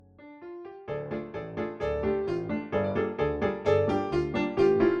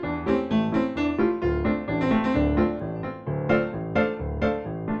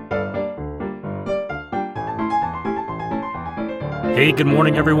Hey, good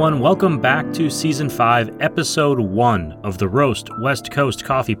morning, everyone. Welcome back to Season 5, Episode 1 of the Roast West Coast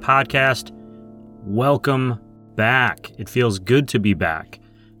Coffee Podcast. Welcome back. It feels good to be back.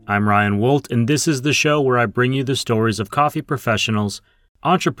 I'm Ryan Wolt, and this is the show where I bring you the stories of coffee professionals,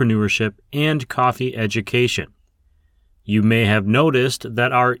 entrepreneurship, and coffee education. You may have noticed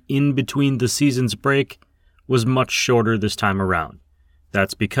that our in-between-the-seasons break was much shorter this time around.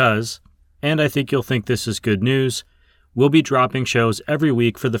 That's because, and I think you'll think this is good news, we'll be dropping shows every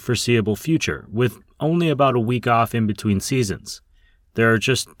week for the foreseeable future, with only about a week off in between seasons. There are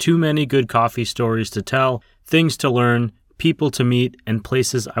just too many good coffee stories to tell, things to learn, people to meet, and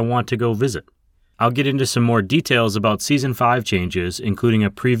places I want to go visit. I'll get into some more details about Season 5 changes, including a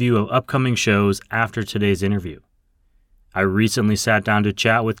preview of upcoming shows after today's interview. I recently sat down to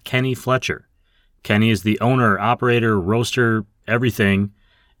chat with Kenny Fletcher. Kenny is the owner, operator, roaster, everything,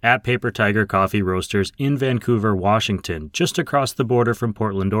 at Paper Tiger Coffee Roasters in Vancouver, Washington, just across the border from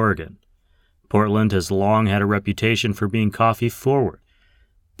Portland, Oregon. Portland has long had a reputation for being coffee forward,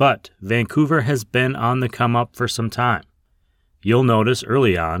 but Vancouver has been on the come up for some time. You'll notice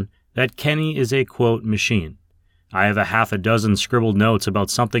early on that Kenny is a quote machine. I have a half a dozen scribbled notes about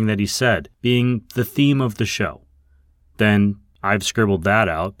something that he said, being the theme of the show. Then I've scribbled that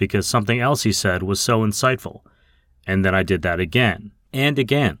out because something else he said was so insightful, and then I did that again. And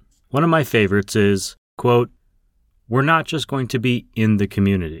again. One of my favorites is, quote, "We're not just going to be in the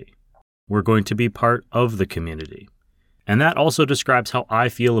community. We're going to be part of the community." And that also describes how I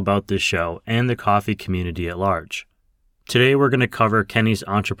feel about this show and the coffee community at large. Today we're going to cover Kenny's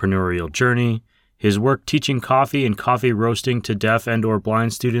entrepreneurial journey, his work teaching coffee and coffee roasting to deaf and or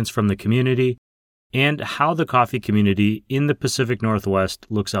blind students from the community, and how the coffee community in the Pacific Northwest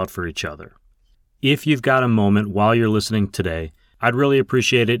looks out for each other. If you've got a moment while you're listening today, I'd really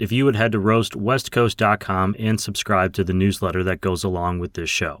appreciate it if you would head to roastwestcoast.com and subscribe to the newsletter that goes along with this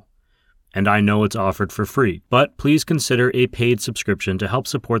show. And I know it's offered for free, but please consider a paid subscription to help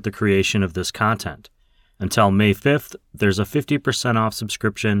support the creation of this content. Until May 5th, there's a 50% off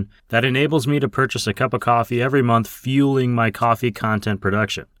subscription that enables me to purchase a cup of coffee every month, fueling my coffee content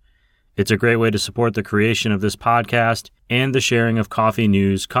production. It's a great way to support the creation of this podcast and the sharing of coffee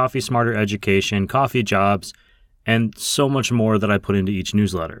news, coffee smarter education, coffee jobs, and so much more that I put into each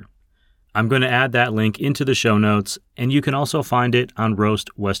newsletter. I'm going to add that link into the show notes, and you can also find it on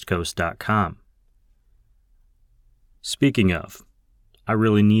roastwestcoast.com. Speaking of, I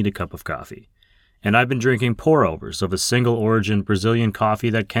really need a cup of coffee, and I've been drinking pour-overs of a single-origin Brazilian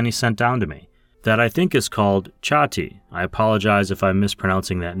coffee that Kenny sent down to me, that I think is called Chati. I apologize if I'm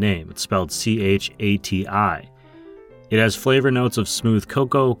mispronouncing that name. It's spelled C-H-A-T-I. It has flavor notes of smooth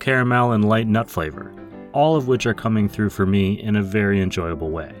cocoa, caramel, and light nut flavor, all of which are coming through for me in a very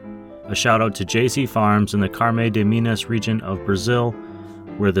enjoyable way. A shout out to JC Farms in the Carme de Minas region of Brazil,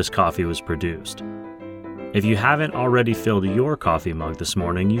 where this coffee was produced. If you haven't already filled your coffee mug this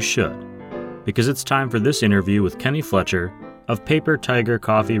morning, you should, because it's time for this interview with Kenny Fletcher of Paper Tiger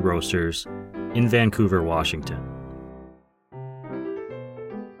Coffee Roasters in Vancouver, Washington.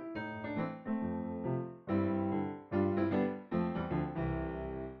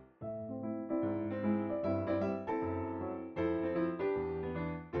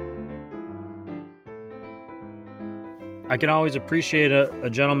 I can always appreciate a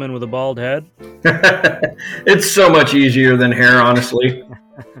gentleman with a bald head. It's so much easier than hair, honestly.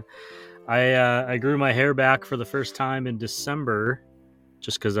 I grew my hair back for the first time in December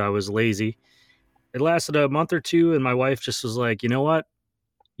just because I was lazy. It lasted a month or two, and my wife just was like, you know what?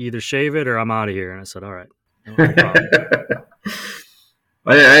 Either shave it or I'm out of here. And I said, all right. No problem.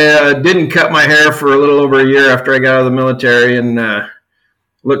 I didn't cut my hair for a little over a year after I got out of the military, and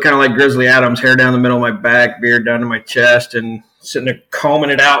looked kind of like Grizzly Adams, hair down the middle of my back, beard down to my chest, and sitting there combing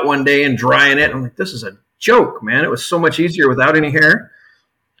it out one day and drying it. I'm like, this is a joke, man. It was so much easier without any hair.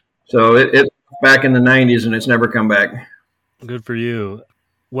 So it's back in the 90s, and it's never come back. Good for you.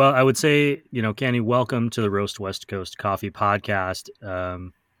 Well, I would say, Kenny, welcome to the Roast West Coast Coffee Podcast.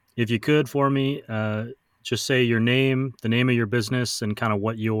 If you could, for me, just say your name, the name of your business, and kind of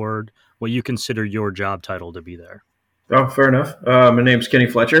what you consider your job title to be there. Oh, fair enough. My name's Kenny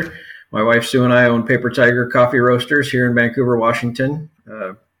Fletcher. My wife, Sue, and I own Paper Tiger Coffee Roasters here in Vancouver, Washington.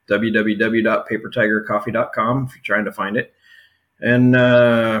 www.papertigercoffee.com if you're trying to find it. And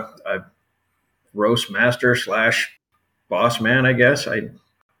I roast master / boss man, I guess. I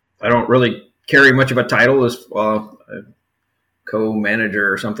don't really carry much of a title as well,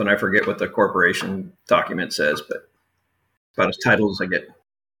 co-manager or something. I forget what the corporation document says, but about as title as I get.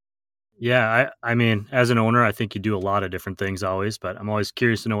 Yeah, I mean, as an owner, I think you do a lot of different things always, but I'm always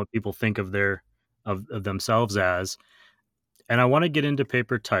curious to know what people think of themselves as. And I want to get into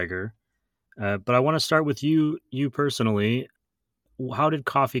Paper Tiger, but I want to start with you personally. How did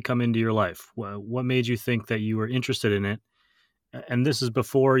coffee come into your life? What made you think that you were interested in it? And this is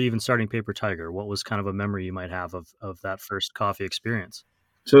before even starting Paper Tiger. What was kind of a memory you might have of that first coffee experience?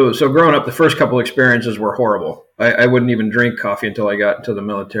 So growing up, the first couple experiences were horrible. I wouldn't even drink coffee until I got into the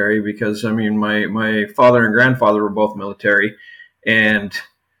military because, I mean, my father and grandfather were both military, and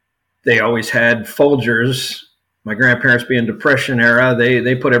they always had Folgers. My grandparents being Depression era,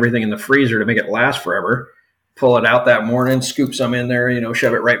 they put everything in the freezer to make it last forever. Pull it out that morning, scoop some in there,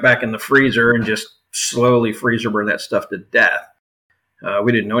 shove it right back in the freezer, and just slowly freezer burn that stuff to death.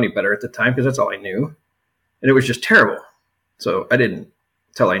 We didn't know any better at the time because that's all I knew. And it was just terrible. So I didn't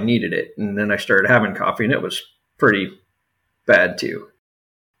until I needed it. And then I started having coffee, and it was pretty bad too.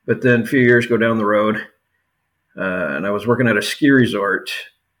 But then a few years go down the road, and I was working at a ski resort,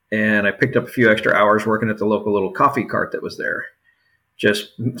 and I picked up a few extra hours working at the local little coffee cart that was there,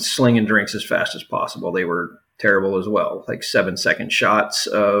 just slinging drinks as fast as possible. They were terrible as well, like 7-second shots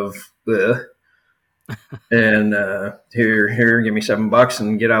of the and here, give me $7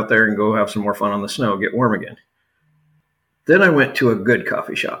 and get out there and go have some more fun on the snow, get warm again. Then I went to a good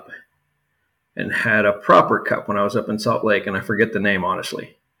coffee shop and had a proper cup when I was up in Salt Lake, and I forget the name,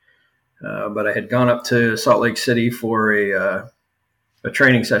 honestly. But I had gone up to Salt Lake City for a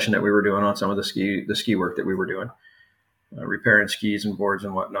training session that we were doing on some of the ski work that we were doing, repairing skis and boards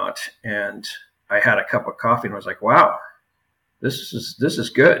and whatnot. And I had a cup of coffee and was like, wow, this is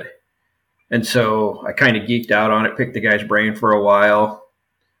good. And so I kind of geeked out on it, picked the guy's brain for a while,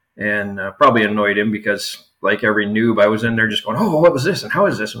 and probably annoyed him because, like every noob, I was in there just going, oh, what was this? And how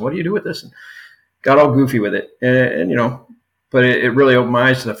is this? And what do you do with this? And got all goofy with it. And but it really opened my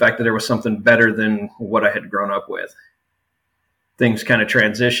eyes to the fact that there was something better than what I had grown up with. Things kind of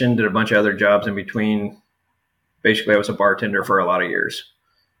transitioned, did a bunch of other jobs in between. Basically, I was a bartender for a lot of years.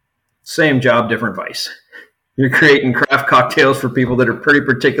 Same job, different vice. You're creating craft cocktails for people that are pretty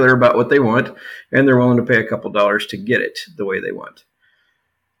particular about what they want, and they're willing to pay a couple dollars to get it the way they want,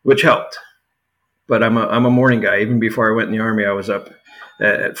 which helped. But I'm a morning guy. Even before I went in the Army, I was up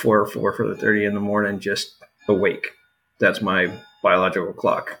at 4:30 in the morning, just awake. That's my biological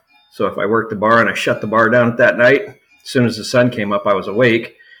clock. So if I worked the bar and I shut the bar down at that night, as soon as the sun came up, I was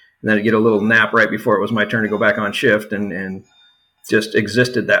awake. And then I'd get a little nap right before it was my turn to go back on shift, and just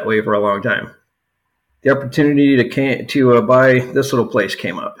existed that way for a long time. The opportunity to buy this little place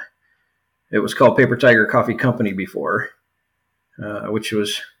came up. It was called Paper Tiger Coffee Company before, which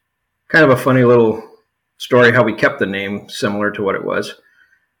was kind of a funny little story how we kept the name similar to what it was.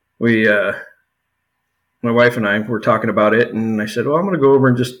 My wife and I were talking about it, and I said, well, I'm going to go over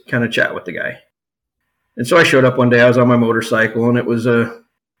and just kind of chat with the guy. And so I showed up one day. I was on my motorcycle, and it was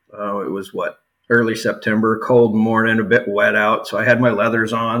early September, cold morning, a bit wet out. So I had my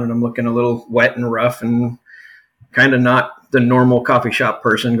leathers on, and I'm looking a little wet and rough and kind of not the normal coffee shop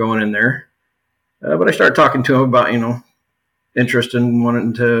person going in there. But I started talking to him about, interest in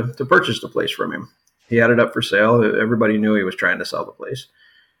wanting to purchase the place from him. He had it up for sale. Everybody knew he was trying to sell the place.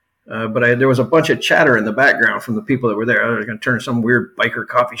 But there was a bunch of chatter in the background from the people that were there. I was going to turn some weird biker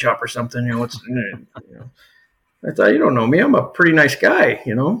coffee shop or something. I thought, you don't know me. I'm a pretty nice guy,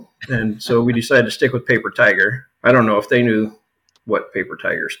 And so we decided to stick with Paper Tiger. I don't know if they knew what Paper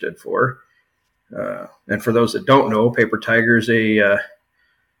Tiger stood for. And for those that don't know, Paper Tiger is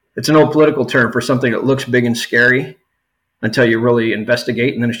it's an old political term for something that looks big and scary until you really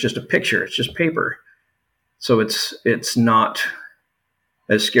investigate, and then it's just a picture. It's just paper. So it's not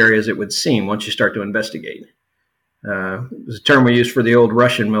as scary as it would seem once you start to investigate. It was a term we used for the old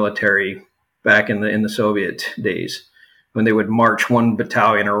Russian military back in the Soviet days, when they would march one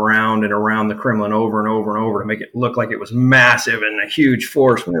battalion around and around the Kremlin over and over and over to make it look like it was massive and a huge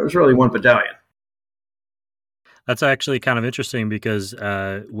force, when it was really one battalion. That's actually kind of interesting because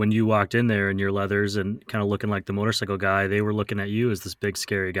when you walked in there in your leathers and kind of looking like the motorcycle guy, they were looking at you as this big,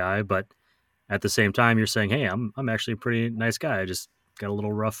 scary guy. But at the same time, you're saying, hey, I'm actually a pretty nice guy. I just got a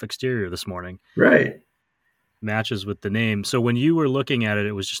little rough exterior this morning. Right. Matches with the name. So when you were looking at it,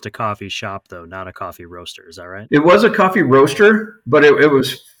 it was just a coffee shop, though, not a coffee roaster. Is that right? It was a coffee roaster, but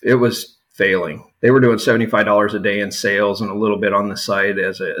it was failing. They were doing $75 a day in sales and a little bit on the side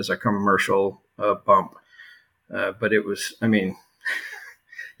as a commercial bump. But it was,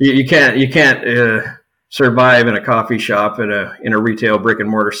 you can't survive in a coffee shop in a retail brick and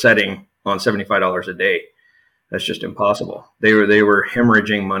mortar setting on $75 a day. That's just impossible. They were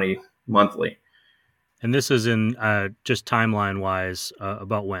hemorrhaging money monthly. And this is in just timeline wise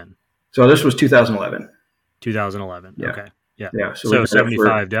about when? So this was 2011. 2011. Yeah. Okay. Yeah. Yeah. So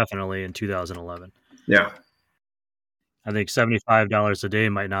 75 definitely in 2011. Yeah. I think $75 a day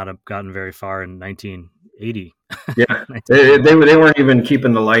might not have gotten very far in 1980. Yeah, they weren't even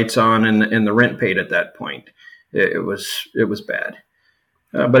keeping the lights on and the rent paid at that point. It was bad,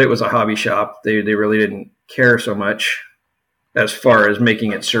 but it was a hobby shop. They really didn't care so much as far as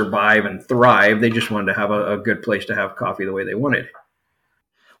making it survive and thrive. They just wanted to have a good place to have coffee the way they wanted.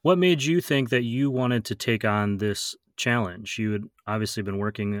 What made you think that you wanted to take on this challenge? You had obviously been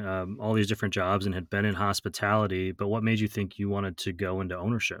working all these different jobs and had been in hospitality, but what made you think you wanted to go into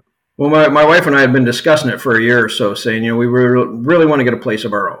ownership? Well, my wife and I had been discussing it for a year or so, saying, we really want to get a place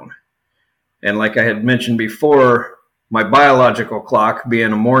of our own. And like I had mentioned before, my biological clock,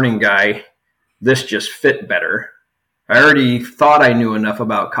 being a morning guy, this just fit better. I already thought I knew enough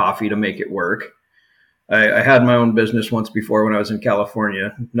about coffee to make it work. I had my own business once before when I was in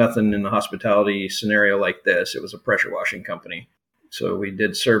California. Nothing in the hospitality scenario like this. It was a pressure washing company. So we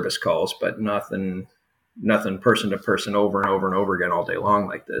did service calls, but nothing person to person over and over and over again all day long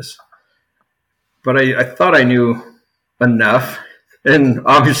like this. But I thought I knew enough, and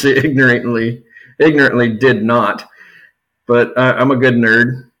obviously ignorantly did not. But I'm a good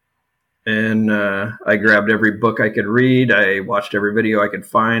nerd. And I grabbed every book I could read. I watched every video I could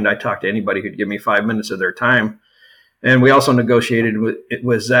find. I talked to anybody who'd give me 5 minutes of their time. And we also negotiated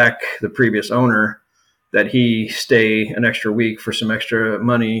with Zach, the previous owner, that he stay an extra week for some extra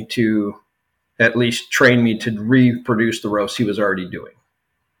money to at least train me to reproduce the roast he was already doing.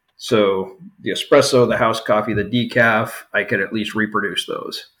 So the espresso, the house coffee, the decaf, I could at least reproduce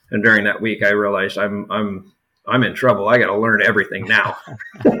those. And during that week, I realized I'm in trouble. I got to learn everything now.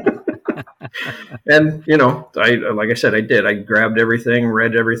 And, like I said, I did. I grabbed everything,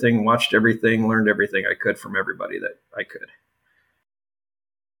 read everything, watched everything, learned everything I could from everybody that I could.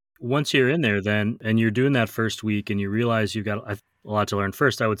 Once you're in there then, and you're doing that first week and you realize you've got a lot to learn,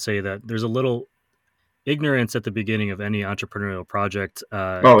 first I would say that there's a little ignorance at the beginning of any entrepreneurial project.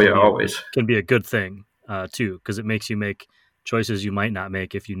 Always. Can be a good thing too, because it makes you make choices you might not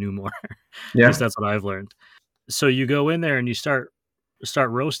make if you knew more. Yeah. At least that's what I've learned. So you go in there and you start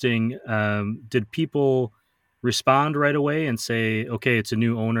roasting. Did people respond right away and say, okay, it's a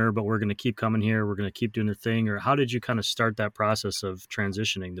new owner, but we're going to keep coming here, we're going to keep doing their thing? Or how did you kind of start that process of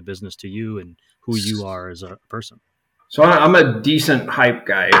transitioning the business to you and who you are as a person? So I'm a decent hype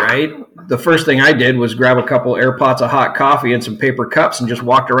guy, right? The first thing I did was grab a couple air pots of hot coffee and some paper cups and just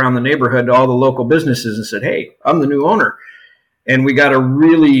walked around the neighborhood to all the local businesses and said, hey, I'm the new owner. And we got a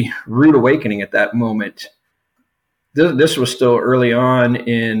really rude awakening at that moment. This was still early on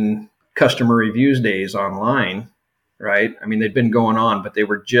in customer reviews days online, right? I mean, they'd been going on, but they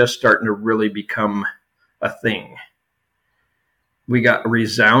were just starting to really become a thing. We got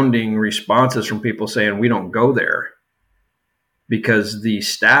resounding responses from people saying, we don't go there, because the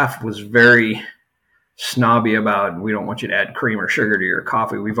staff was very snobby about, we don't want you to add cream or sugar to your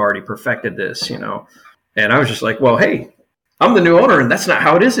coffee. We've already perfected this, And I was just like, well, hey, I'm the new owner, and that's not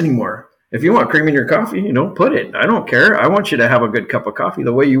how it is anymore. If you want cream in your coffee, put it. I don't care. I want you to have a good cup of coffee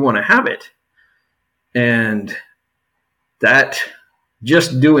the way you want to have it. And that,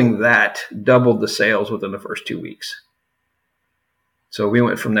 just doing that, doubled the sales within the first 2 weeks. So we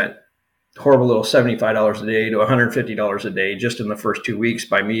went from that horrible little $75 a day to $150 a day just in the first 2 weeks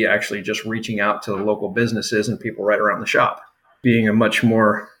by me actually just reaching out to the local businesses and people right around the shop. Being a much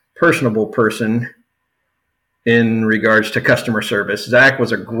more personable person in regards to customer service. Zach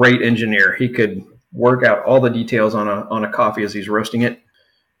was a great engineer. He could work out all the details on a coffee as he's roasting it.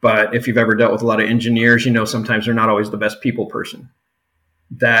 But if you've ever dealt with a lot of engineers, sometimes they're not always the best people person.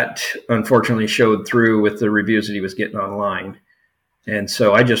 That unfortunately showed through with the reviews that he was getting online. And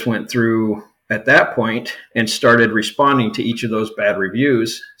so I just went through at that point and started responding to each of those bad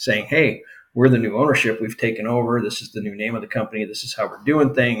reviews saying, hey, we're the new ownership. We've taken over. This is the new name of the company. This is how we're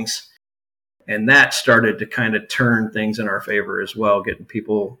doing things. And that started to kind of turn things in our favor as well, getting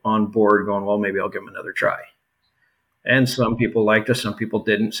people on board going, well, maybe I'll give them another try. And some people liked us, some people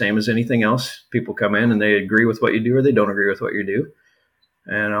didn't, same as anything else. People come in and they agree with what you do or they don't agree with what you do.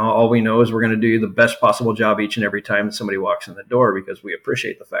 And all we know is we're going to do the best possible job each and every time somebody walks in the door, because we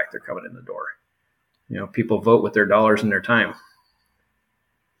appreciate the fact they're coming in the door. People vote with their dollars and their time.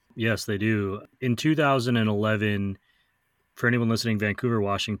 Yes, they do. In 2011, for anyone listening, Vancouver,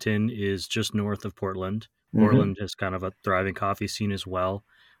 Washington is just north of Portland. Mm-hmm. Portland is kind of a thriving coffee scene as well.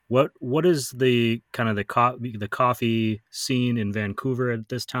 What is the kind of the coffee scene in Vancouver at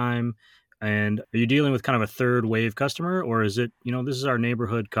this time? And are you dealing with kind of a third wave customer, or is it, this is our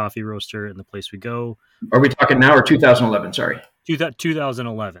neighborhood coffee roaster and the place we go? Are we talking now or 2011? Sorry.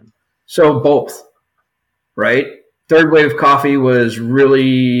 2011. So both, right? Third wave coffee was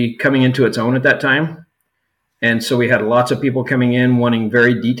really coming into its own at that time. And so we had lots of people coming in wanting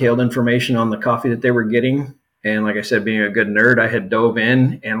very detailed information on the coffee that they were getting. And like I said, being a good nerd, I had dove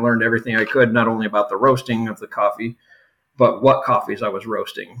in and learned everything I could, not only about the roasting of the coffee, but what coffees I was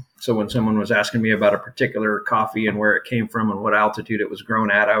roasting. So when someone was asking me about a particular coffee and where it came from and what altitude it was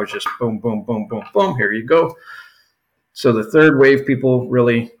grown at, I was just boom, boom, boom, boom, boom, here you go. So the third wave people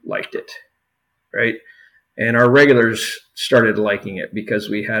really liked it, right? And our regulars started liking it because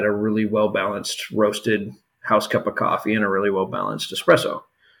we had a really well-balanced roasted house cup of coffee and a really well-balanced espresso.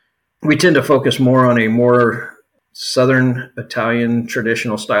 We tend to focus more on a more Southern Italian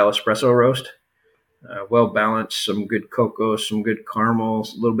traditional style espresso roast. Well-balanced, some good cocoa, some good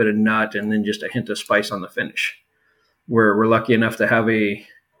caramels, a little bit of nut, and then just a hint of spice on the finish. We're lucky enough to have a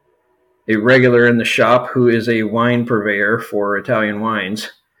regular in the shop who is a wine purveyor for Italian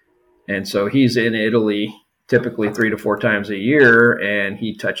wines. And so he's in Italy typically 3 to 4 times a year, and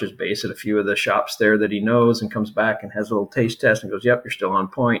he touches base at a few of the shops there that he knows and comes back and has a little taste test and goes, yep, you're still on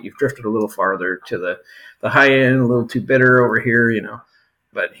point. You've drifted a little farther to the high end, a little too bitter over here, you know.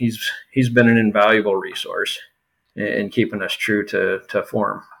 But he's been an invaluable resource in keeping us true to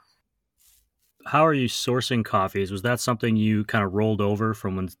form. How are you sourcing coffees? Was that something you kind of rolled over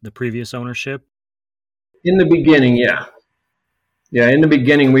from the previous ownership? In the beginning, yeah. Yeah, in the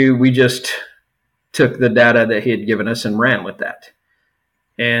beginning, we just took the data that he had given us and ran with that.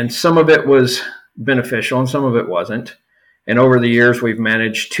 And some of it was beneficial and some of it wasn't. And over the years, we've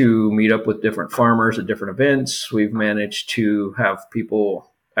managed to meet up with different farmers at different events. We've managed to have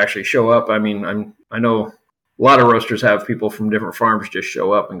people actually show up. I mean, I know a lot of roasters have people from different farms just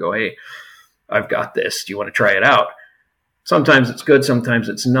show up and go, hey, I've got this. Do you want to try it out? Sometimes it's good. Sometimes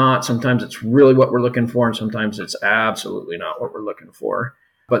it's not. Sometimes it's really what we're looking for. And sometimes it's absolutely not what we're looking for.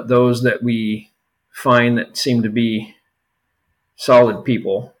 But those that we find that seem to be solid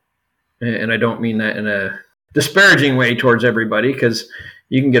people, and I don't mean that in a disparaging way towards everybody, because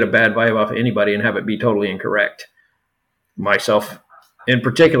you can get a bad vibe off of anybody and have it be totally incorrect. Myself in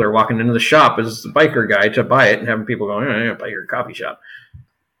particular, walking into the shop as the biker guy to buy it and having people going, I'm going to buy your coffee shop.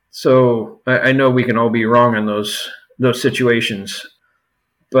 So I know we can all be wrong on those situations.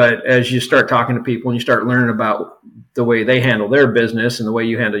 But as you start talking to people and you start learning about the way they handle their business and the way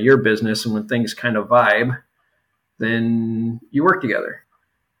you handle your business, and when things kind of vibe, then you work together.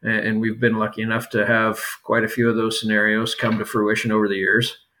 And we've been lucky enough to have quite a few of those scenarios come to fruition over the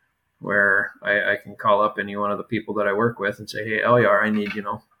years, where I can call up any one of the people that I work with and say, hey, Elyar, I need,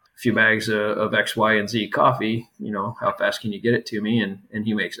 a few bags of X, Y, and Z coffee. How fast can you get it to me? And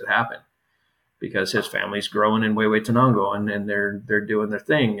he makes it happen, because his family's growing in Huehuetenango and they're doing their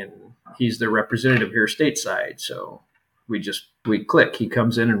thing, and he's their representative here stateside. So we click. He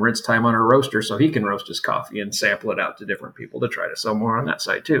comes in and rents time on our roaster so he can roast his coffee and sample it out to different people to try to sell more on that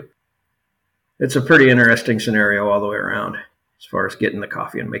side too. It's a pretty interesting scenario all the way around as far as getting the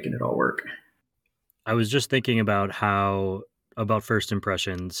coffee and making it all work. I was just thinking about first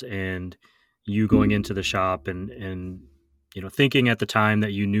impressions and you going into the shop and thinking at the time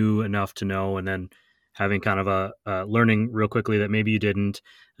that you knew enough to know, and then having kind of a learning real quickly that maybe you didn't.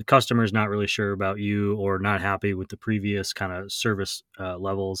 The customer's not really sure about you or not happy with the previous kind of service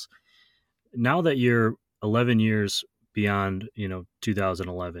levels. Now that you're 11 years beyond,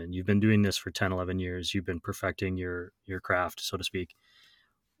 2011, you've been doing this for 10, 11 years. You've been perfecting your craft, so to speak.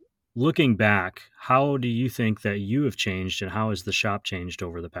 Looking back, how do you think that you have changed, and how has the shop changed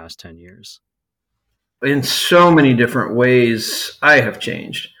over the past 10 years? In so many different ways, I have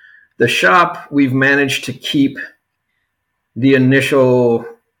changed. The shop, we've managed to keep the initial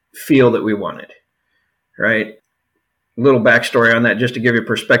feel that we wanted, right? A little backstory on that, just to give you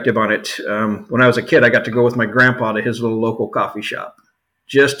perspective on it. When I was a kid, I got to go with my grandpa to his little local coffee shop,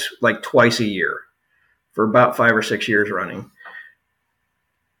 just like twice a year for about 5 or 6 years running.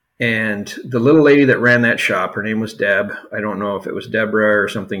 And the little lady that ran that shop, her name was Deb. I don't know if it was Deborah or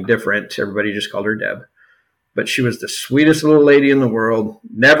something different. Everybody just called her Deb. But she was the sweetest little lady in the world.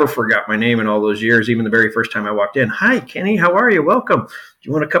 Never forgot my name in all those years, even the very first time I walked in. Hi, Kenny, how are you? Welcome. Do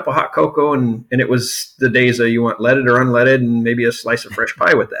you want a cup of hot cocoa? And it was the days of you want leaded or unleaded, and maybe a slice of fresh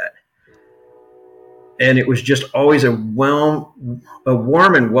pie with that. And it was just always a warm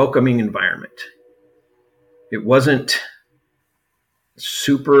and welcoming environment. It wasn't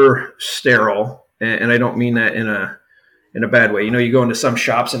super sterile, and I don't mean that in a bad way. You go into some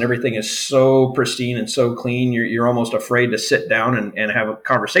shops and everything is so pristine and so clean, you're almost afraid to sit down and have a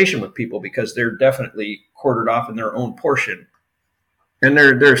conversation with people, because they're definitely quartered off in their own portion. And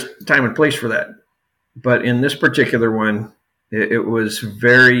there's time and place for that. But in this particular one, it was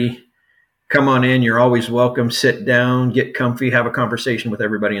very, come on in, you're always welcome, sit down, get comfy, have a conversation with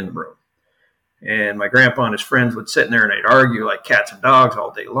everybody in the room. And my grandpa and his friends would sit in there and they'd argue like cats and dogs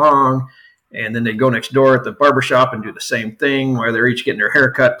all day long. And then they'd go next door at the barbershop and do the same thing, where they're each getting their hair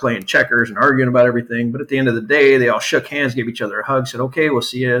cut, playing checkers and arguing about everything. But at the end of the day, they all shook hands, gave each other a hug, said, okay, we'll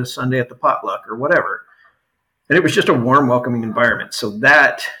see you Sunday at the potluck or whatever. And it was just a warm, welcoming environment. So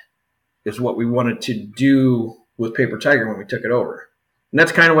that is what we wanted to do with Paper Tiger when we took it over. And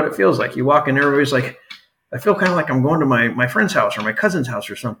that's kind of what it feels like. You walk in, everybody's like, I feel kind of like I'm going to my friend's house or my cousin's house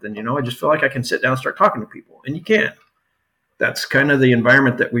or something. You know, I just feel like I can sit down and start talking to people. And you can. That's kind of the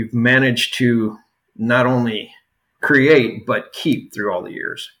environment that we've managed to not only create, but keep through all the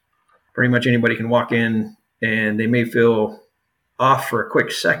years. Pretty much anybody can walk in and they may feel off for a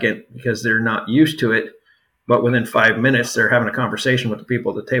quick second because they're not used to it. But within 5 minutes, they're having a conversation with the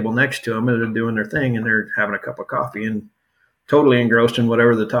people at the table next to them, and they're doing their thing, and they're having a cup of coffee and totally engrossed in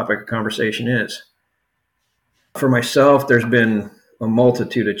whatever the topic of conversation is. For myself, there's been a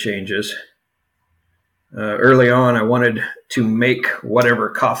multitude of changes. Early on, I wanted to make whatever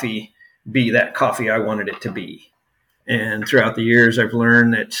coffee be that coffee I wanted it to be. And throughout the years, I've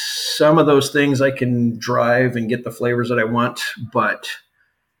learned that some of those things I can drive and get the flavors that I want. But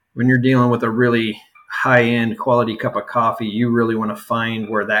when you're dealing with a really high-end quality cup of coffee, you really want to find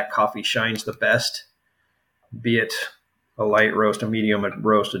where that coffee shines the best, be it a light roast, a medium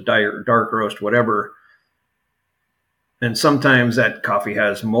roast, a dark roast, whatever. And sometimes that coffee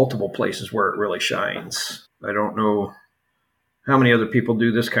has multiple places where it really shines. I don't know how many other people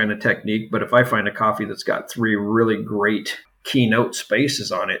do this kind of technique, but if I find a coffee that's got 3 really great keynote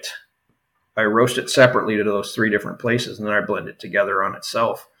spaces on it, I roast it separately to those 3 different places, and then I blend it together on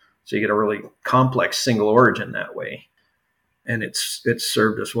itself. So you get a really complex single origin that way. And it's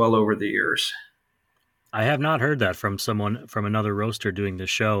served us well over the years. I have not heard that from another roaster doing this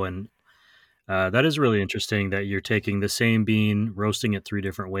show. And that is really interesting that you're taking the same bean, roasting it 3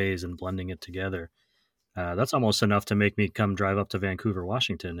 different ways and blending it together. That's almost enough to make me come drive up to Vancouver,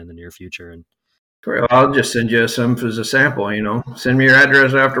 Washington in the near future. And I'll just send you some as a sample, you know. Send me your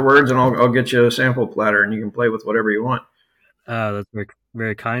address afterwards and I'll get you a sample platter and you can play with whatever you want. That's very,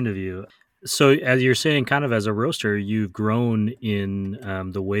 very kind of you. So as you're saying, kind of as a roaster, you've grown in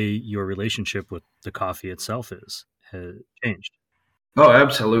the way your relationship with the coffee itself has changed. Oh,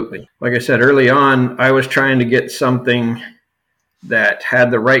 absolutely. Like I said, early on, I was trying to get something that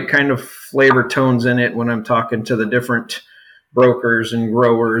had the right kind of flavor tones in it when I'm talking to the different brokers and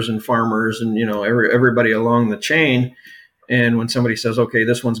growers and farmers and, you know, everybody along the chain. And when somebody says, okay,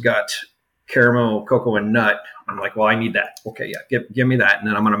 this one's got caramel, cocoa, and nut, I'm like, well, I need that. Okay, yeah, give me that. And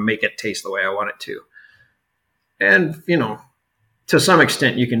then I'm going to make it taste the way I want it to. And, you know, to some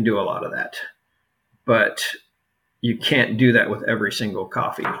extent, you can do a lot of that. But you can't do that with every single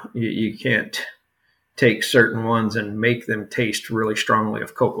coffee. You can't take certain ones and make them taste really strongly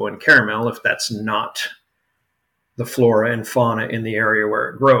of cocoa and caramel if that's not the flora and fauna in the area where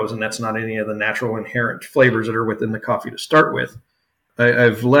it grows. And that's not any of the natural inherent flavors that are within the coffee to start with.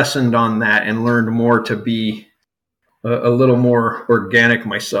 I've lessened on that and learned more to be a little more organic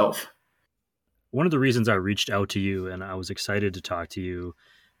myself. One of the reasons I reached out to you and I was excited to talk to you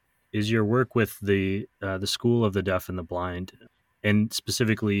is your work with the School of the Deaf and the Blind. And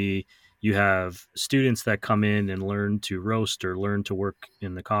specifically, you have students that come in and learn to roast or learn to work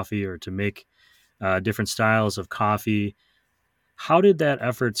in the coffee or to make different styles of coffee. How did that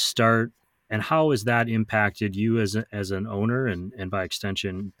effort start? And how has that impacted you as an owner and by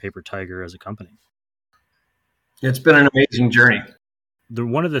extension, Paper Tiger as a company? It's been an amazing journey.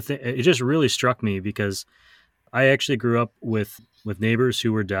 It just really struck me because I actually grew up with neighbors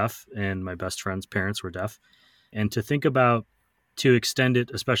who were deaf and my best friend's parents were deaf. And to extend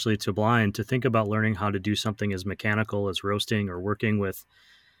it, especially to blind, to think about learning how to do something as mechanical as roasting or working with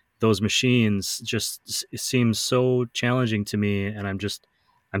those machines just seems so challenging to me. And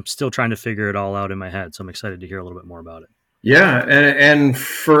I'm still trying to figure it all out in my head. So I'm excited to hear a little bit more about it. Yeah. And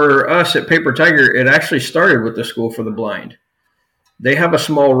for us at Paper Tiger, it actually started with the School for the Blind. They have a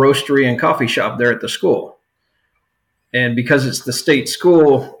small roastery and coffee shop there at the school. And because it's the state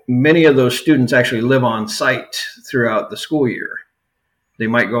school, many of those students actually live on site throughout the school year. They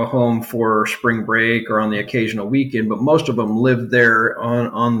might go home for spring break or on the occasional weekend, but most of them live there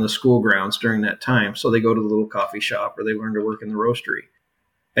on the school grounds during that time. So they go to the little coffee shop or they learn to work in the roastery.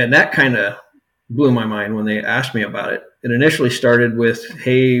 And that kind of blew my mind when they asked me about it. It initially started with,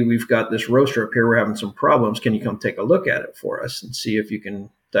 hey, we've got this roaster up here. We're having some problems. Can you come take a look at it for us and see if you can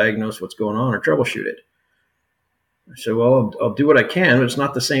diagnose what's going on or troubleshoot it? I said, well, I'll do what I can, but it's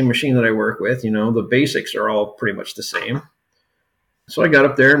not the same machine that I work with. You know, the basics are all pretty much the same. So I got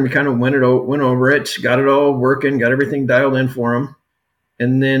up there and we kind of went over it, got it all working, got everything dialed in for them.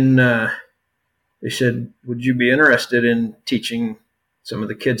 And then They said, would you be interested in teaching some of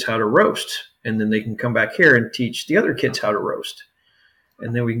the kids how to roast? And then they can come back here and teach the other kids how to roast.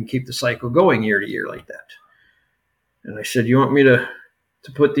 And then we can keep the cycle going year to year like that. And I said, you want me to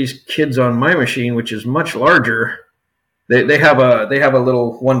put these kids on my machine, which is much larger? They have a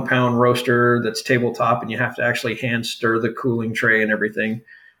little 1 pound roaster that's tabletop, and you have to actually hand stir the cooling tray and everything.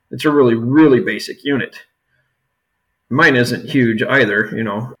 It's a really, really basic unit. Mine isn't huge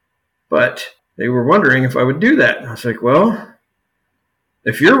either, but they were wondering if I would do that. And I was like, well,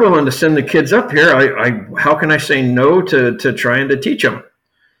 if you're willing to send the kids up here, how can I say no to trying to teach them?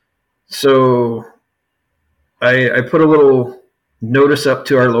 So I put a little notice up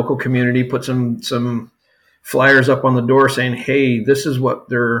to our local community, put some flyers up on the door saying, hey, this is what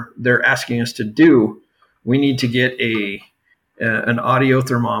they're asking us to do. We need to get an audio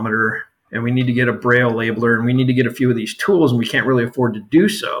thermometer, and we need to get a braille labeler, and we need to get a few of these tools, and we can't really afford to do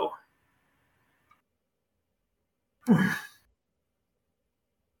so.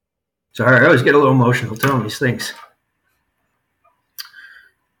 Sorry, I always get a little emotional telling these things.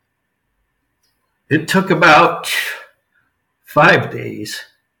 It took about 5 days,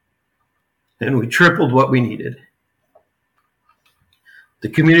 and we tripled what we needed. The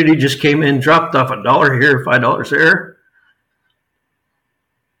community just came in, dropped off $1 here, $5 there.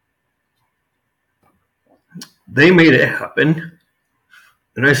 They made it happen.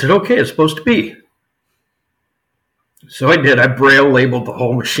 And I said, okay, it's supposed to be. So I did. I braille labeled the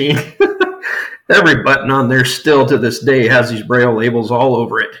whole machine. Every button on there still to this day has these braille labels all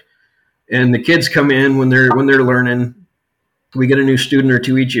over it. And the kids come in when they're learning. We get a new student or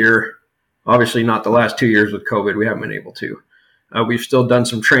two each year. Obviously not the last 2 years with COVID. We haven't been able to. We've still done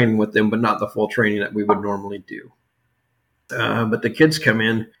some training with them, but not the full training that we would normally do. But the kids come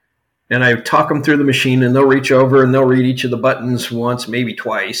in, and I talk them through the machine, and they'll reach over and they'll read each of the buttons once, maybe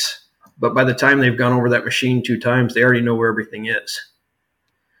twice. But by the time they've gone over that machine 2 times, they already know where everything is,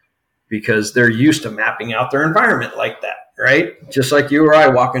 because they're used to mapping out their environment like that, right? Just like you or I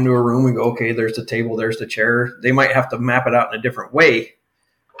walk into a room and go, okay, there's the table, there's the chair. They might have to map it out in a different way,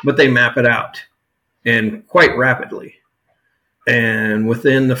 but they map it out, and quite rapidly. And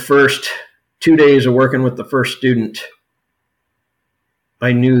within the first 2 days of working with the first student,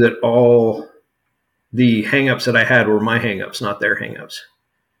 I knew that all the hangups that I had were my hangups, not their hangups.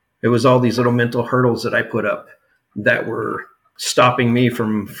 It was all these little mental hurdles that I put up that were stopping me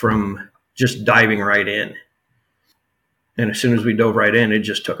from just diving right in. And as soon as we dove right in, it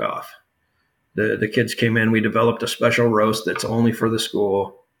just took off. The kids came in. We developed a special roast that's only for the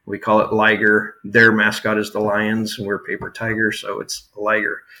school. We call it Liger. Their mascot is the Lions, and we're Paper Tiger, so it's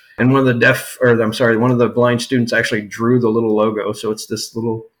Liger. And one of the blind students actually drew the little logo. So it's this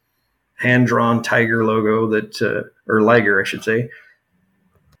little hand-drawn tiger logo or Liger, I should say.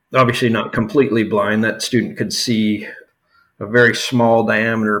 Obviously not completely blind. That student could see a very small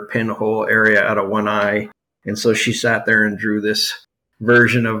diameter pinhole area out of one eye. And so she sat there and drew this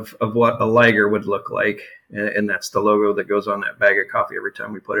version of what a Liger would look like. And that's the logo that goes on that bag of coffee every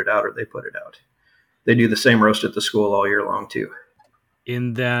time we put it out or they put it out. They do the same roast at the school all year long too.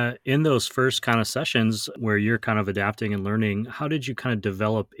 In those first kind of sessions where you're kind of adapting and learning, how did you kind of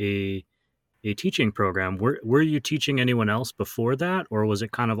develop a teaching program? Were you teaching anyone else before that, or was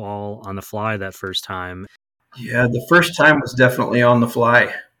it kind of all on the fly that first time? Yeah, the first time was definitely on the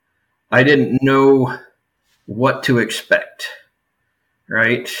fly. I didn't know what to expect,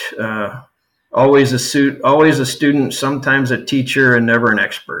 right? Always a student, sometimes a teacher, and never an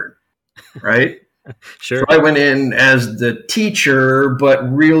expert, right? Sure. So I went in as the teacher, but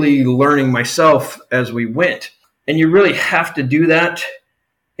really learning myself as we went. And you really have to do that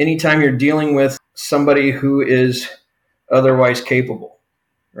anytime you're dealing with somebody who is otherwise capable,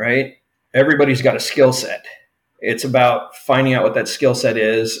 right? Everybody's got a skill set. It's about finding out what that skill set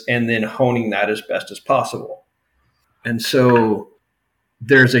is and then honing that as best as possible. And so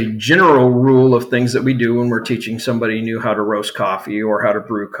there's a general rule of things that we do when we're teaching somebody new how to roast coffee or how to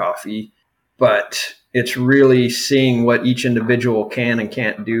brew coffee. But it's really seeing what each individual can and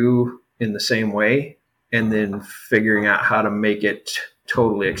can't do in the same way, and then figuring out how to make it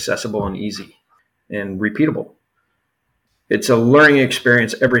totally accessible and easy and repeatable. It's a learning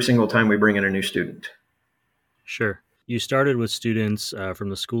experience every single time we bring in a new student. Sure. You started with students from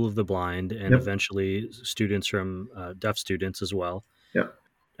the School of the Blind and eventually students from deaf students as well. Yep.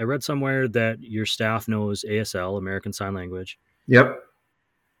 I read somewhere that your staff knows ASL, American Sign Language. Yep.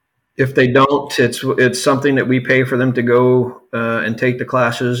 If they don't, it's something that we pay for them to go and take the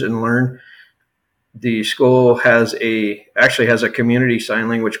classes and learn. The school actually has a community sign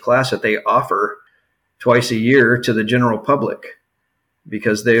language class that they offer twice a year to the general public,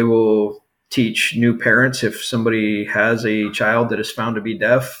 because they will teach new parents, if somebody has a child that is found to be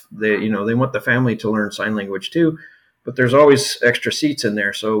deaf, they want the family to learn sign language too, but there's always extra seats in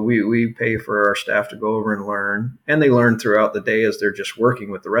there. So we pay for our staff to go over and learn, and they learn throughout the day as they're just working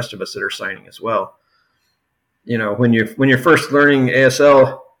with the rest of us that are signing as well. When you're first learning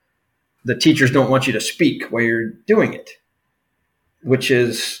ASL, the teachers don't want you to speak while you're doing it, which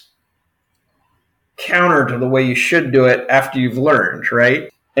is counter to the way you should do it after you've learned,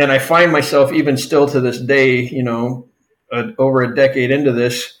 right? And I find myself even still to this day, over a decade into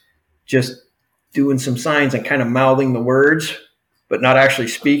this, just doing some signs and kind of mouthing the words, but not actually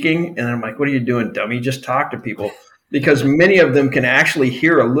speaking. And I'm like, what are you doing, dummy? Just talk to people. Because many of them can actually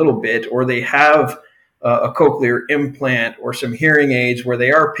hear a little bit, or they have a cochlear implant or some hearing aids where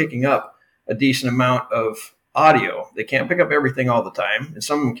they are picking up a decent amount of audio. They can't pick up everything all the time, and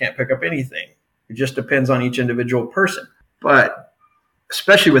some of them can't pick up anything. It just depends on each individual person. But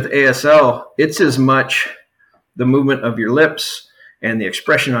especially with ASL, it's as much the movement of your lips and the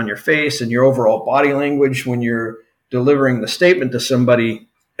expression on your face and your overall body language when you're delivering the statement to somebody.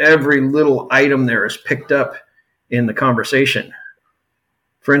 Every little item there is picked up in the conversation.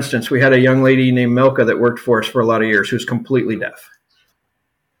 For instance, we had a young lady named Milka that worked for us for a lot of years who's completely deaf.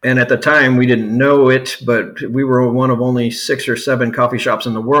 And at the time, we didn't know it, but we were one of only 6 or 7 coffee shops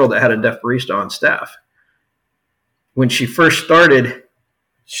in the world that had a deaf barista on staff. When she first started,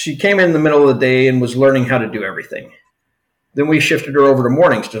 she came in the middle of the day and was learning how to do everything. Then we shifted her over to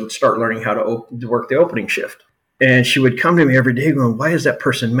mornings to start learning how to work the opening shift. And she would come to me every day going, why is that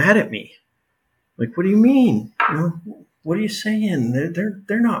person mad at me? Like, what do you mean? What are you saying?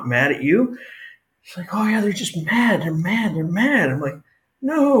 They're not mad at you. She's like, oh yeah, they're just mad. They're mad. I'm like,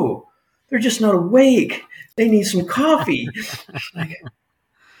 no, they're just not awake. They need some coffee. Like,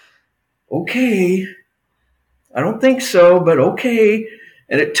 okay. I don't think so, but okay.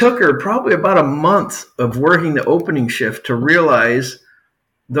 And it took her probably about a month of working the opening shift to realize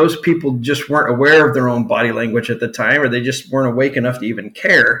those people just weren't aware of their own body language at the time, or they just weren't awake enough to even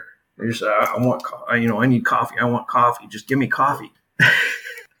care. They're just, I need coffee. I want coffee. Just give me coffee.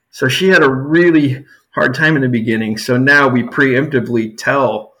 So she had a really hard time in the beginning. So now we preemptively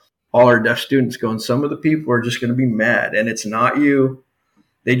tell all our deaf students going, some of the people are just going to be mad, and it's not you.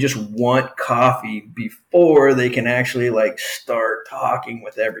 They just want coffee before they can actually start talking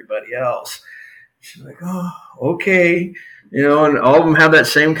with everybody else. She's like, oh, okay. And all of them have that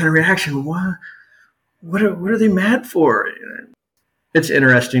same kind of reaction. What are they mad for? It's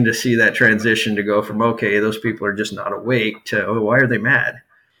interesting to see that transition to go from, okay, those people are just not awake, to, oh, why are they mad?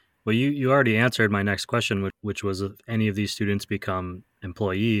 Well, you already answered my next question, which was if any of these students become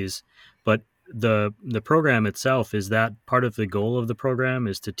employees. But the program itself, is that part of the goal of the program,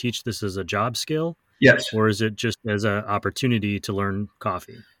 is to teach this as a job skill? Yes. Or is it just as an opportunity to learn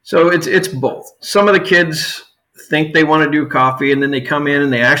coffee? So it's both. Some of the kids think they want to do coffee, and then they come in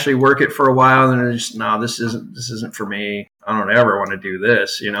and they actually work it for a while, and they're just, no, this isn't for me. I don't ever want to do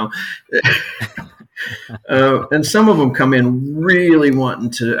this, And some of them come in really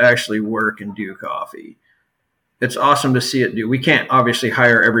wanting to actually work and do coffee. It's awesome to see it do. We can't obviously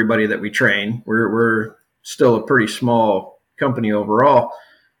hire everybody that we train. We're still a pretty small company overall.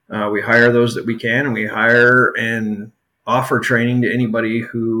 We hire those that we can, and we hire and offer training to anybody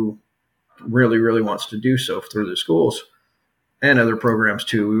who really, really wants to do so through the schools and other programs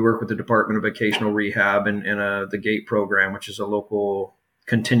too. We work with the Department of Vocational Rehab and the GATE program, which is a local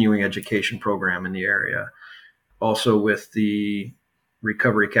continuing education program in the area. Also with the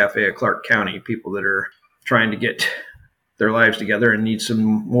Recovery Cafe at Clark County, people that are trying to get their lives together and need some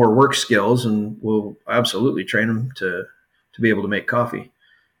more work skills, and we'll absolutely train them to be able to make coffee.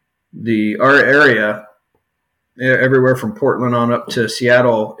 Our area, everywhere from Portland on up to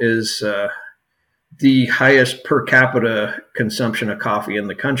Seattle, is the highest per capita consumption of coffee in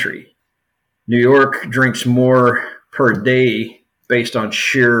the country. New York drinks more per day based on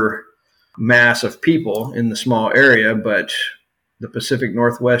sheer mass of people in the small area, but the Pacific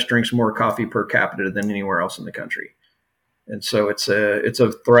Northwest drinks more coffee per capita than anywhere else in the country. And so it's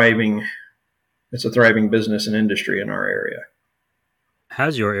a thriving business and industry in our area.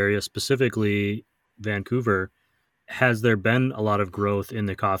 Has your area, specifically Vancouver, has there been a lot of growth in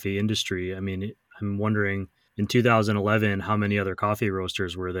the coffee industry? I mean, I'm wondering, in 2011, how many other coffee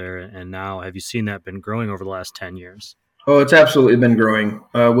roasters were there? And now, have you seen that been growing over the last 10 years? Oh, it's absolutely been growing.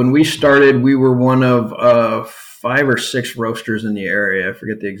 When we started, we were one of 5 or 6 roasters in the area. I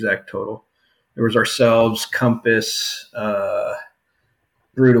forget the exact total. There was ourselves, Compass,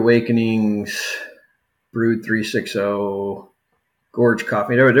 Brewed Awakenings, Brewed 360, Gorge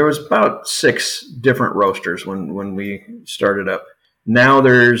Coffee. There was about 6 different roasters when we started up. Now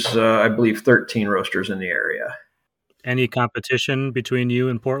there's, I believe, 13 roasters in the area. Any competition between you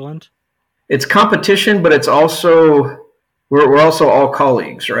and Portland? It's competition, but it's also, we're also all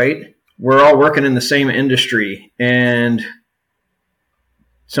colleagues, right? We're all working in the same industry, and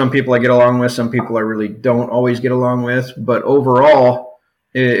some people I get along with, some people I really don't always get along with. But overall,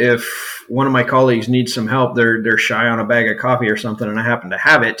 if one of my colleagues needs some help, they're shy on a bag of coffee or something, and I happen to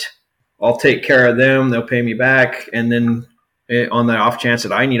have it, I'll take care of them. They'll pay me back. And then on the off chance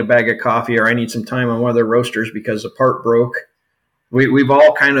that I need a bag of coffee or I need some time on one of their roasters because the part broke, we've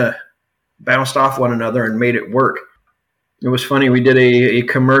all kind of bounced off one another and made it work. It was funny. We did a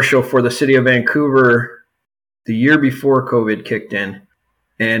commercial for the city of Vancouver the year before COVID kicked in.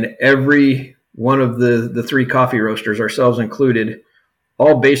 And every one of the three coffee roasters, ourselves included,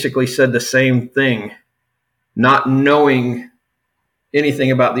 all basically said the same thing, not knowing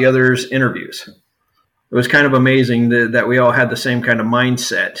anything about the other's interviews. It was kind of amazing that we all had the same kind of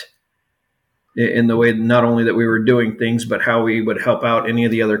mindset in the way, not only that we were doing things, but how we would help out any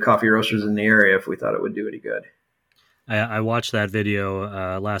of the other coffee roasters in the area if we thought it would do any good. I watched that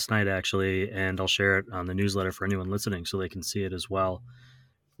video last night, actually, and I'll share it on the newsletter for anyone listening so they can see it as well.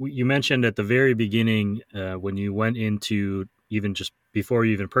 You mentioned at the very beginning when you went into, even just before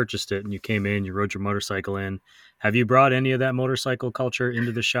you even purchased it and you came in, you rode your motorcycle in. Have you brought any of that motorcycle culture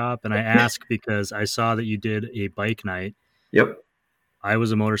into the shop? And I ask because I saw that you did a bike night. Yep. I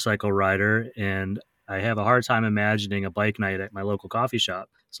was a motorcycle rider, and I have a hard time imagining a bike night at my local coffee shop.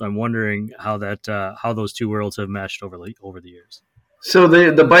 So I'm wondering how those two worlds have meshed over the years. So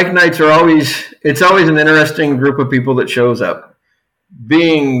the bike nights are it's always an interesting group of people that shows up.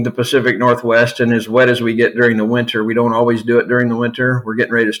 Being the Pacific Northwest and as wet as we get during the winter, we don't always do it during the winter. We're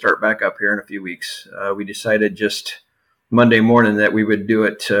getting ready to start back up here in a few weeks. We decided just Monday morning that we would do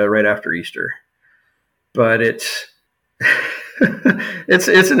it right after Easter. But it's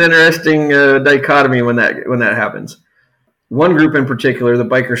it's an interesting dichotomy when that happens. One group in particular, the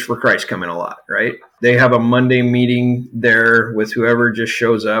Bikers for Christ, come in a lot, right? They have a Monday meeting there with whoever just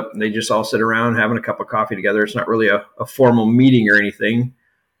shows up. They just all sit around having a cup of coffee together. It's not really a formal meeting or anything.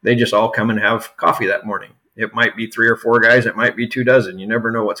 They just all come and have coffee that morning. It might be 3 or 4 guys. It might be 24. You never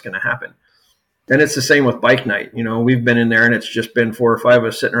know what's going to happen. And it's the same with bike night. You know, we've been in there and it's just been 4 or 5 of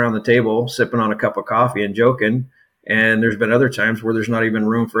us sitting around the table, sipping on a cup of coffee and joking. And there's been other times where there's not even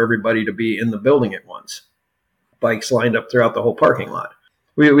room for everybody to be in the building at once. Bikes lined up throughout the whole parking lot.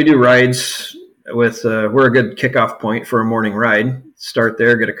 We do rides with, we're a good kickoff point for a morning ride. Start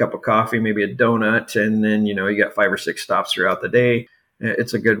there, get a cup of coffee, maybe a donut, and then, you got 5 or 6 stops throughout the day.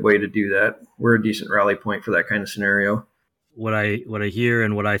 It's a good way to do that. We're a decent rally point for that kind of scenario. What I hear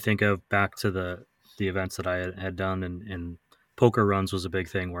and what I think of back to the events that I had done, and poker runs was a big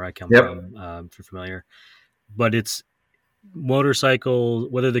thing where I come from, if you're familiar. But it's motorcycle,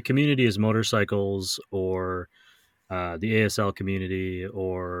 whether the community is motorcycles or the ASL community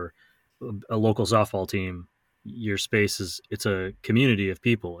or a local softball team, your space it's a community of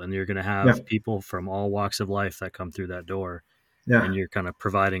people, and you're going to have people from all walks of life that come through that door. Yeah. And you're kind of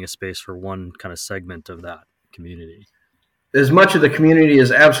providing a space for one kind of segment of that community. As much of the community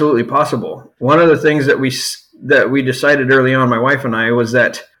as absolutely possible. One of the things that we decided early on, my wife and I, was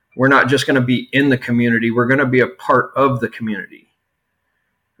that we're not just going to be in the community. We're going to be a part of the community,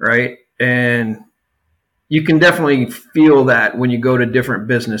 right? And you can definitely feel that when you go to different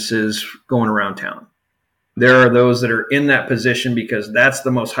businesses going around town. There are those that are in that position because that's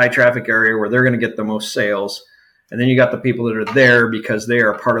the most high traffic area where they're going to get the most sales. And then you got the people that are there because they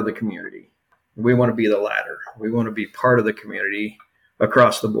are part of the community. We want to be the latter. We want to be part of the community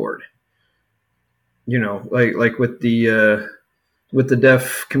across the board. Like with the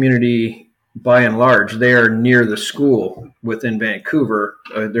deaf community, by and large, they are near the school within Vancouver.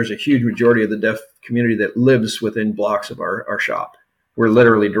 There's a huge majority of the deaf community that lives within blocks of our shop. We're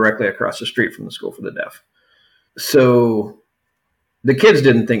literally directly across the street from the school for the deaf. So the kids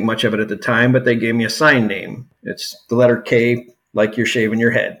didn't think much of it at the time, but they gave me a sign name. It's the letter K, like you're shaving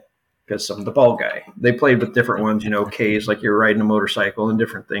your head, because I'm the bald guy. They played with different ones, K's like you're riding a motorcycle and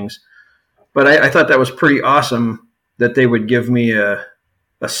different things. But I thought that was pretty awesome that they would give me a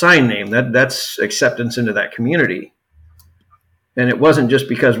sign name. That's acceptance into that community. And it wasn't just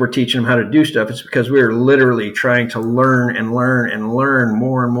because we're teaching them how to do stuff. It's because we were literally trying to learn and learn and learn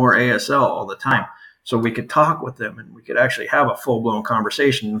more and more ASL all the time. So we could talk with them and we could actually have a full-blown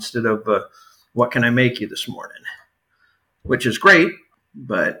conversation instead of, what can I make you this morning? Which is great.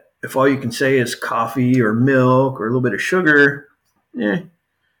 But if all you can say is coffee or milk or a little bit of sugar, you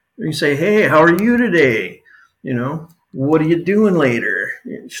can say, hey, how are you today? What are you doing later?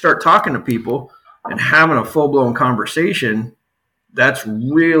 You start talking to people and having a full-blown conversation. that's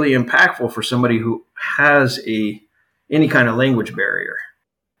really impactful for somebody who has any kind of language barrier.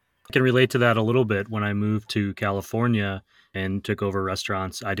 I can relate to that a little bit. When I moved to California and took over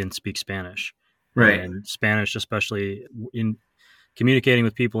restaurants, I didn't speak Spanish. Right. And Spanish, especially in communicating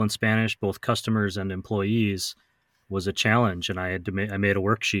with people in Spanish, both customers and employees, was a challenge. And I made a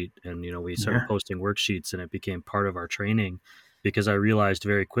worksheet, and we started posting worksheets, and it became part of our training, because I realized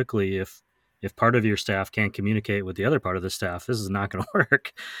very quickly if part of your staff can't communicate with the other part of the staff, this is not going to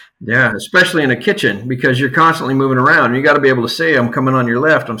work. Yeah, especially in a kitchen, because you're constantly moving around. You got to be able to say, I'm coming on your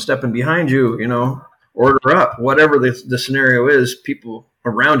left, I'm stepping behind you, order up. Whatever the scenario is, people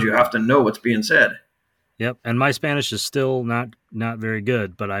around you have to know what's being said. Yep. And my Spanish is still not very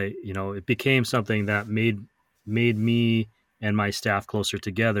good, but it became something that made me and my staff closer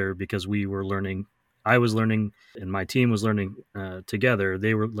together, because we were learning. I was learning, and my team was learning together.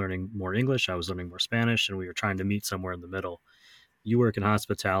 They were learning more English. I was learning more Spanish, and we were trying to meet somewhere in the middle. You work in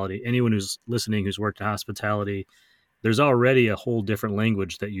hospitality. Anyone who's listening who's worked in hospitality, there's already a whole different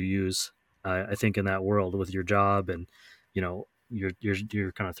language that you use, I think, in that world with your job. And,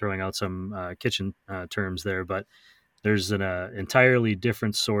 you're kind of throwing out some kitchen terms there, but there's an entirely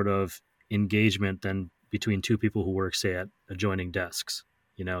different sort of engagement than between two people who work, say, at adjoining desks.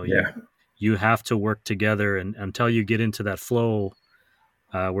 You have to work together, and until you get into that flow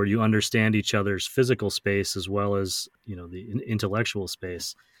where you understand each other's physical space as well as the intellectual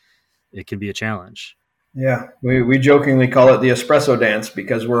space, it can be a challenge. Yeah, we jokingly call it the espresso dance,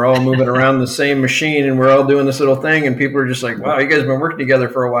 because we're all moving around the same machine and we're all doing this little thing, and people are just like, wow, you guys have been working together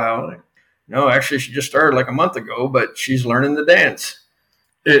for a while. Like, no, actually, she just started like a month ago, but she's learning the dance.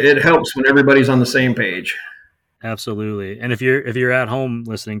 It helps when everybody's on the same page. Absolutely. And if you're at home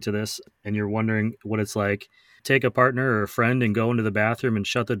listening to this and you're wondering what it's like, take a partner or a friend and go into the bathroom and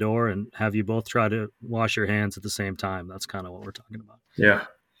shut the door and have you both try to wash your hands at the same time. That's kind of what we're talking about. Yeah.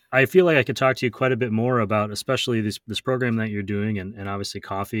 I feel like I could talk to you quite a bit more about, especially this program that you're doing, and obviously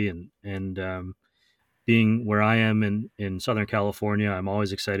coffee, and being where I am in Southern California. I'm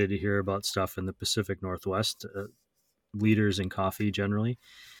always excited to hear about stuff in the Pacific Northwest, leaders in coffee generally.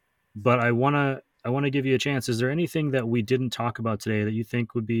 But I want to give you a chance. Is there anything that we didn't talk about today that you think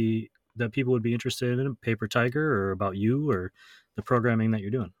that people would be interested in, Paper Tiger, or about you, or the programming that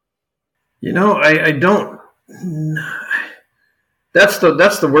you're doing? I don't. That's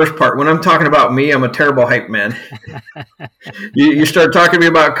the worst part. When I'm talking about me, I'm a terrible hype man. You start talking to me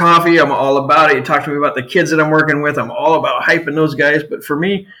about coffee, I'm all about it. You talk to me about the kids that I'm working with, I'm all about hyping those guys. But for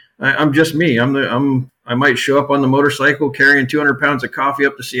me, I'm just me. I might show up on the motorcycle carrying 200 pounds of coffee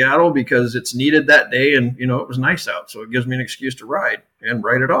up to Seattle because it's needed that day, and it was nice out, so it gives me an excuse to ride and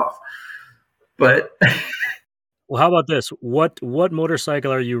write it off. But well, how about this? What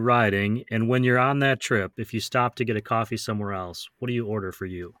motorcycle are you riding? And when you're on that trip, if you stop to get a coffee somewhere else, what do you order for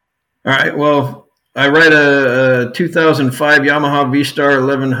you? All right. Well, I ride a 2005 Yamaha V-Star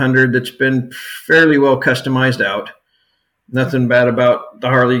 1100 that's been fairly well customized out. Nothing bad about the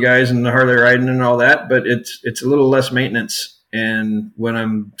Harley guys and the Harley riding and all that, but it's a little less maintenance. And when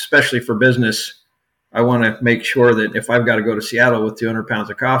I'm, especially for business, I want to make sure that if I've got to go to Seattle with 200 pounds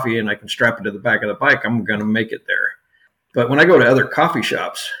of coffee and I can strap it to the back of the bike, I'm going to make it there. But when I go to other coffee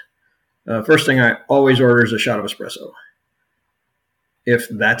shops, first thing I always order is a shot of espresso. If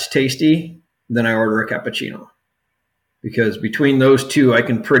that's tasty, then I order a cappuccino. Because between those two, I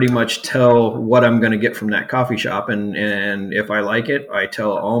can pretty much tell what I'm going to get from that coffee shop. And if I like it, I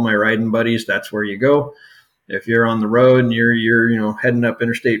tell all my riding buddies, that's where you go. If you're on the road and you're heading up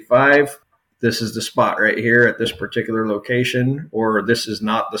Interstate 5, this is the spot right here at this particular location, or this is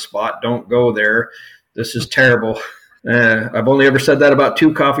not the spot. Don't go there. This is terrible. I've only ever said that about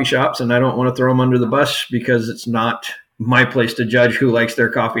 2 coffee shops, and I don't want to throw them under the bus because it's not my place to judge who likes their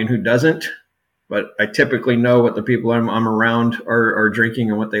coffee and who doesn't. But I typically know what the people I'm around are drinking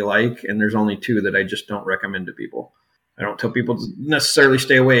and what they like, and there's only 2 that I just don't recommend to people. I don't tell people to necessarily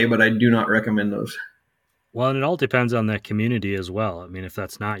stay away, but I do not recommend those. Well, and it all depends on the community as well. I mean, if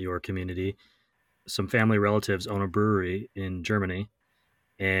that's not your community, some family relatives own a brewery in Germany,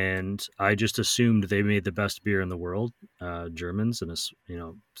 and I just assumed they made the best beer in the world. Germans, and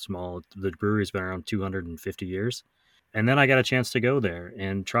the brewery's been around 250 years. And then I got a chance to go there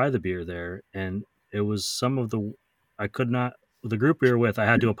and try the beer there, and it was the group we were with, I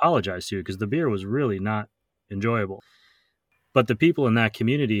had to apologize to because the beer was really not enjoyable. But the people in that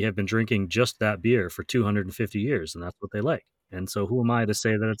community have been drinking just that beer for 250 years, and that's what they like. And so who am I to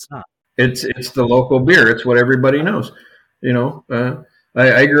say that it's not? It's the local beer. It's what everybody knows.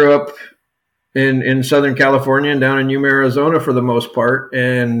 I grew up in Southern California and down in Yuma, Arizona for the most part,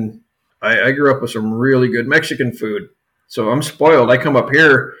 and I grew up with some really good Mexican food. So I'm spoiled. I come up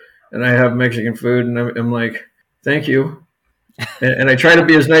here and I have Mexican food, and I'm like, thank you. And I try to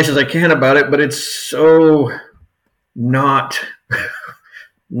be as nice as I can about it, but it's so not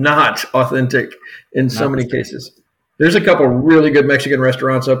authentic in so many cases. There's a couple really good Mexican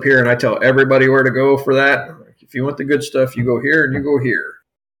restaurants up here, and I tell everybody where to go for that. If you want the good stuff, you go here and you go here.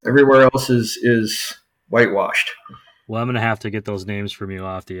 Everywhere else is whitewashed. Well, I'm going to have to get those names from you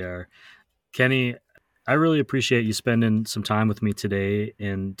off the air. Kenny, I really appreciate you spending some time with me today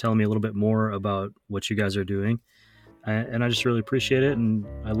and telling me a little bit more about what you guys are doing. And I just really appreciate it, and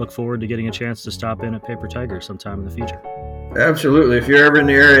I look forward to getting a chance to stop in at Paper Tiger sometime in the future. Absolutely. If you're ever in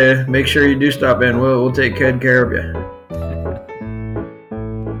the area, make sure you do stop in. We'll take good care of you.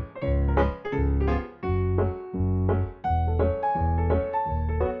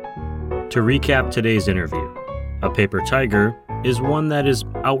 To recap today's interview, a paper tiger is one that is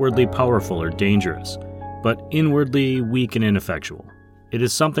outwardly powerful or dangerous, but inwardly weak and ineffectual. It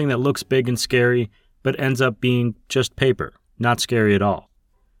is something that looks big and scary, but ends up being just paper, not scary at all.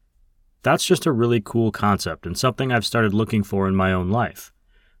 That's just a really cool concept and something I've started looking for in my own life.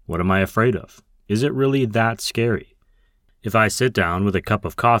 What am I afraid of? Is it really that scary? If I sit down with a cup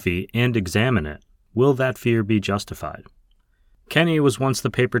of coffee and examine it, will that fear be justified? Kenny was once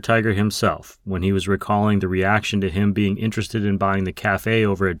the paper tiger himself when he was recalling the reaction to him being interested in buying the cafe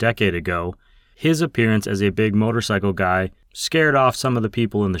over a decade ago. His appearance as a big motorcycle guy scared off some of the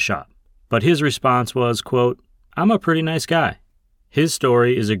people in the shop. But his response was, quote, "I'm a pretty nice guy." His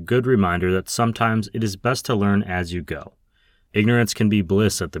story is a good reminder that sometimes it is best to learn as you go. Ignorance can be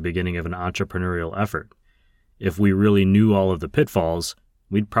bliss at the beginning of an entrepreneurial effort. If we really knew all of the pitfalls,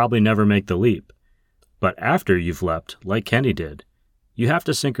 we'd probably never make the leap. But after you've leapt, like Kenny did, you have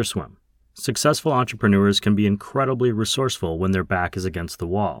to sink or swim. Successful entrepreneurs can be incredibly resourceful when their back is against the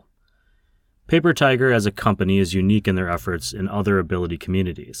wall. Paper Tiger as a company is unique in their efforts in other ability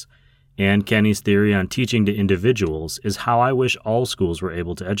communities. And Kenny's theory on teaching to individuals is how I wish all schools were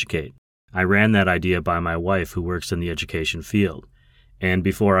able to educate. I ran that idea by my wife, who works in the education field. And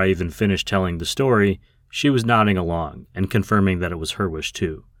before I even finished telling the story, she was nodding along and confirming that it was her wish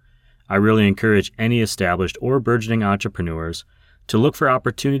too. I really encourage any established or burgeoning entrepreneurs to look for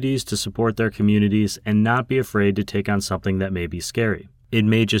opportunities to support their communities and not be afraid to take on something that may be scary. It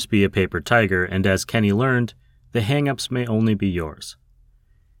may just be a paper tiger, and as Kenny learned, the hang-ups may only be yours.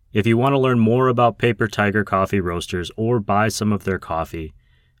 If you want to learn more about Paper Tiger Coffee Roasters or buy some of their coffee,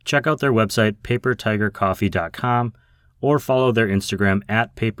 check out their website, papertigercoffee.com, or follow their Instagram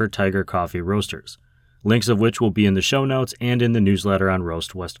at Paper Tiger Coffee Roasters, links of which will be in the show notes and in the newsletter on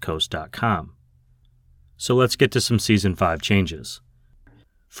roastwestcoast.com. So let's get to some Season 5 changes.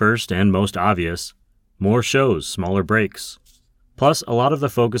 First and most obvious, more shows, smaller breaks. Plus, a lot of the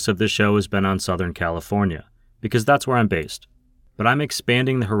focus of this show has been on Southern California, because that's where I'm based. But I'm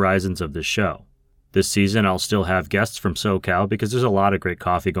expanding the horizons of this show. This season, I'll still have guests from SoCal because there's a lot of great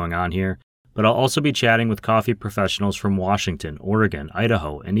coffee going on here, but I'll also be chatting with coffee professionals from Washington, Oregon,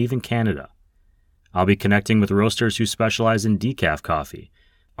 Idaho, and even Canada. I'll be connecting with roasters who specialize in decaf coffee,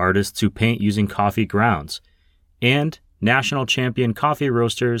 artists who paint using coffee grounds, and national champion coffee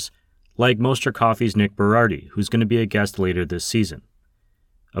roasters like Mostra Coffee's Nick Berardi, who's going to be a guest later this season.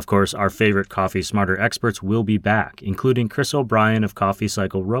 Of course, our favorite Coffee Smarter experts will be back, including Chris O'Brien of Coffee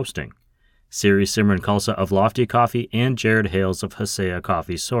Cycle Roasting, Siri Simran Khalsa of Lofty Coffee, and Jared Hales of Hasea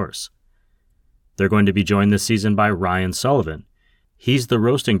Coffee Source. They're going to be joined this season by Ryan Sullivan. He's the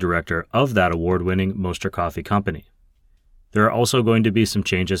roasting director of that award-winning Mostra Coffee company. There are also going to be some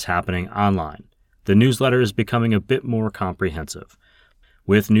changes happening online. The newsletter is becoming a bit more comprehensive,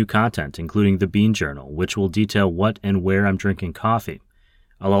 with new content including the Bean Journal, which will detail what and where I'm drinking coffee.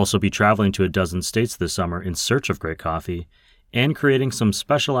 I'll also be traveling to a dozen states this summer in search of great coffee and creating some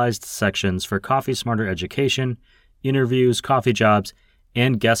specialized sections for Coffee Smarter education, interviews, coffee jobs,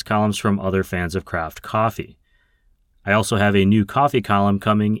 and guest columns from other fans of craft coffee. I also have a new coffee column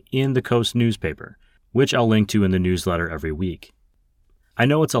coming in the Coast newspaper, which I'll link to in the newsletter every week. I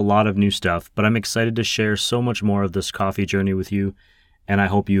know it's a lot of new stuff, but I'm excited to share so much more of this coffee journey with you, and I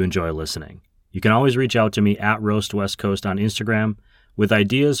hope you enjoy listening. You can always reach out to me at Roast West Coast on Instagram with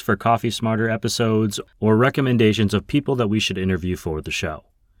ideas for Coffee Smarter episodes or recommendations of people that we should interview for the show.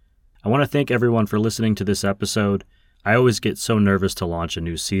 I want to thank everyone for listening to this episode. I always get so nervous to launch a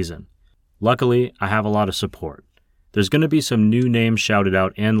new season. Luckily, I have a lot of support. There's going to be some new names shouted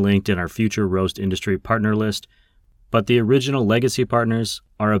out and linked in our future roast industry partner list, but the original legacy partners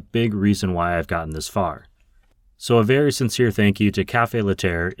are a big reason why I've gotten this far. So a very sincere thank you to Café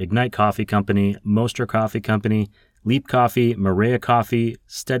Laterre, Ignite Coffee Company, Mostra Coffee Company, Leap Coffee, Maria Coffee,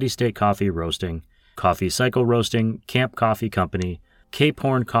 Steady State Coffee Roasting, Coffee Cycle Roasting, Camp Coffee Company, Cape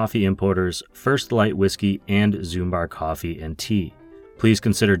Horn Coffee Importers, First Light Whiskey, and Zumbar Coffee and Tea. Please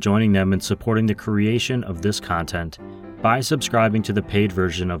consider joining them in supporting the creation of this content by subscribing to the paid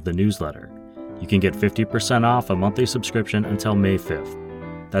version of the newsletter. You can get 50% off a monthly subscription until May 5th.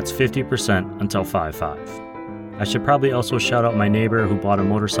 That's 50% until 5/5. I should probably also shout out my neighbor who bought a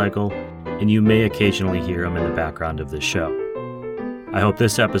motorcycle, and you may occasionally hear him in the background of this show. I hope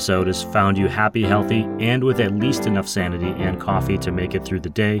this episode has found you happy, healthy, and with at least enough sanity and coffee to make it through the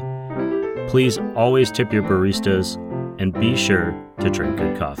day. Please always tip your baristas, and be sure to drink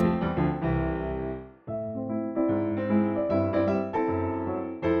good coffee.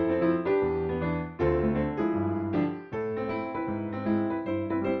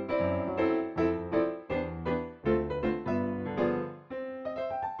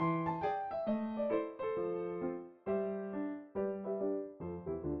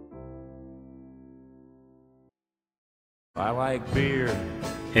 I like beer.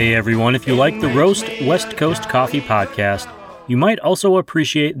 Hey everyone, if you like the Roast West Coast Coffee Podcast, you might also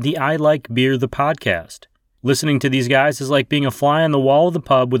appreciate the I Like Beer the Podcast. Listening to these guys is like being a fly on the wall of the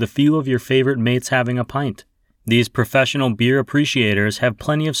pub with a few of your favorite mates having a pint. These professional beer appreciators have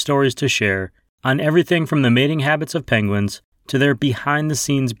plenty of stories to share on everything from the mating habits of penguins to their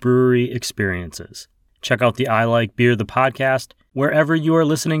behind-the-scenes brewery experiences. Check out the I Like Beer the Podcast wherever you are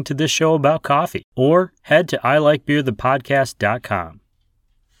listening to this show about coffee, or head to ilikebeerthepodcast.com.